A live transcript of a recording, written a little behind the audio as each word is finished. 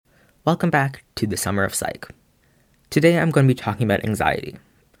Welcome back to the Summer of Psych. Today I'm going to be talking about anxiety.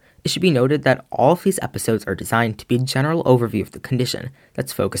 It should be noted that all of these episodes are designed to be a general overview of the condition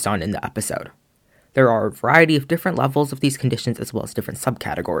that's focused on in the episode. There are a variety of different levels of these conditions as well as different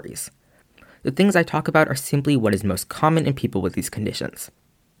subcategories. The things I talk about are simply what is most common in people with these conditions.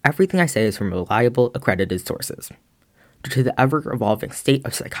 Everything I say is from reliable, accredited sources. Due to the ever-evolving state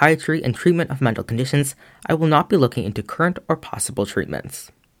of psychiatry and treatment of mental conditions, I will not be looking into current or possible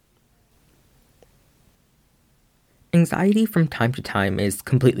treatments. Anxiety from time to time is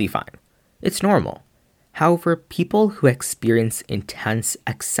completely fine. It's normal. However, people who experience intense,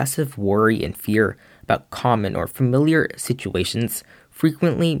 excessive worry and fear about common or familiar situations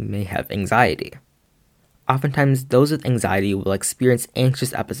frequently may have anxiety. Oftentimes, those with anxiety will experience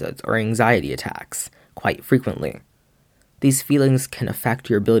anxious episodes or anxiety attacks quite frequently. These feelings can affect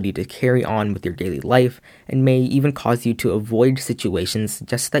your ability to carry on with your daily life and may even cause you to avoid situations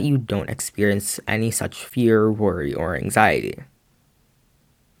just so that you don't experience any such fear, worry, or anxiety.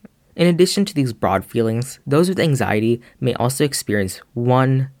 In addition to these broad feelings, those with anxiety may also experience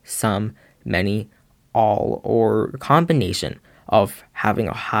one, some, many, all, or a combination of having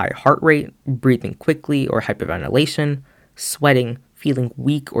a high heart rate, breathing quickly or hyperventilation, sweating, feeling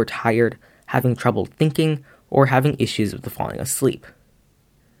weak or tired, having trouble thinking, or having issues with falling asleep.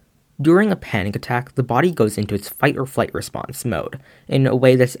 During a panic attack, the body goes into its fight or flight response mode in a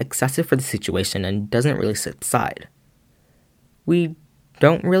way that's excessive for the situation and doesn't really subside. We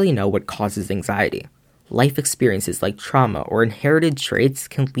don't really know what causes anxiety. Life experiences like trauma or inherited traits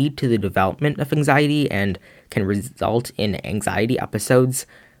can lead to the development of anxiety and can result in anxiety episodes,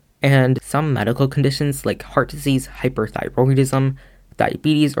 and some medical conditions like heart disease, hyperthyroidism,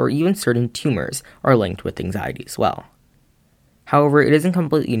 diabetes, or even certain tumors are linked with anxiety as well. However, it isn't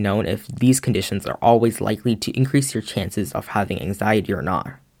completely known if these conditions are always likely to increase your chances of having anxiety or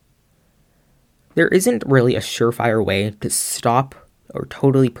not. There isn't really a surefire way to stop or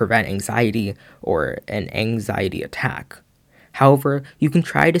totally prevent anxiety or an anxiety attack. However, you can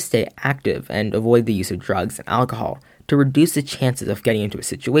try to stay active and avoid the use of drugs and alcohol to reduce the chances of getting into a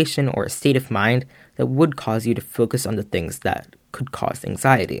situation or a state of mind that would cause you to focus on the things that could cause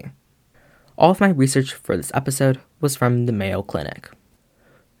anxiety. All of my research for this episode was from the Mayo Clinic.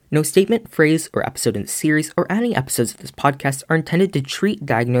 No statement, phrase, or episode in the series or any episodes of this podcast are intended to treat,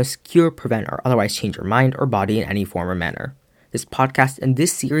 diagnose, cure, prevent, or otherwise change your mind or body in any form or manner. This podcast and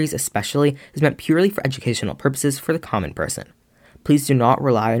this series especially is meant purely for educational purposes for the common person. Please do not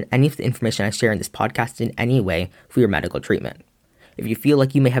rely on any of the information I share in this podcast in any way for your medical treatment. If you feel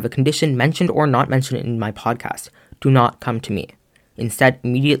like you may have a condition mentioned or not mentioned in my podcast, do not come to me. Instead,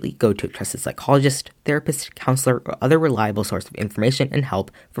 immediately go to a trusted psychologist, therapist, counselor, or other reliable source of information and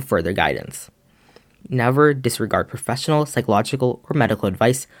help for further guidance. Never disregard professional, psychological, or medical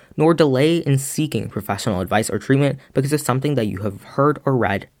advice, nor delay in seeking professional advice or treatment because of something that you have heard or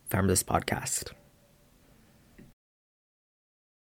read from this podcast.